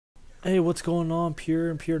Hey, what's going on, Pure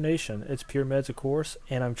and Pure Nation? It's Pure Meds, of course,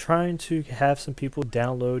 and I'm trying to have some people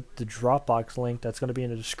download the Dropbox link that's going to be in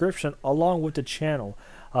the description along with the channel.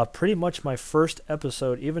 Pretty much my first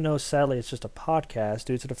episode, even though sadly it's just a podcast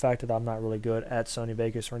due to the fact that I'm not really good at Sony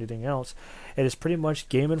Vegas or anything else. It is pretty much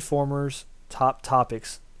Game Informers top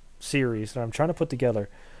topics series that I'm trying to put together.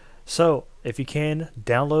 So, if you can,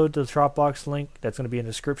 download the Dropbox link that's going to be in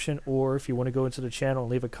the description, or if you want to go into the channel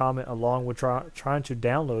and leave a comment along with trying to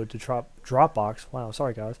download the Dropbox, wow,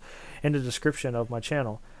 sorry guys, in the description of my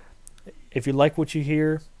channel. If you like what you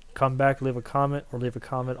hear, come back, leave a comment, or leave a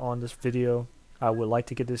comment on this video. I would like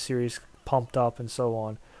to get this series pumped up and so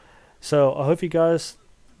on. So, I hope you guys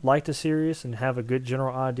like the series and have a good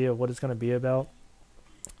general idea of what it's going to be about.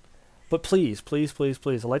 But please, please, please,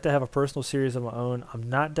 please, I'd like to have a personal series of my own. I'm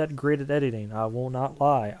not that great at editing. I will not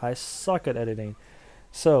lie. I suck at editing.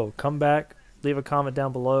 So come back, leave a comment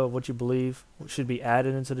down below of what you believe should be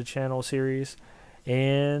added into the channel series,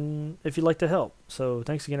 and if you'd like to help. So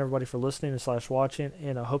thanks again, everybody, for listening and /watching,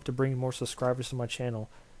 and I hope to bring more subscribers to my channel.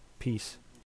 Peace.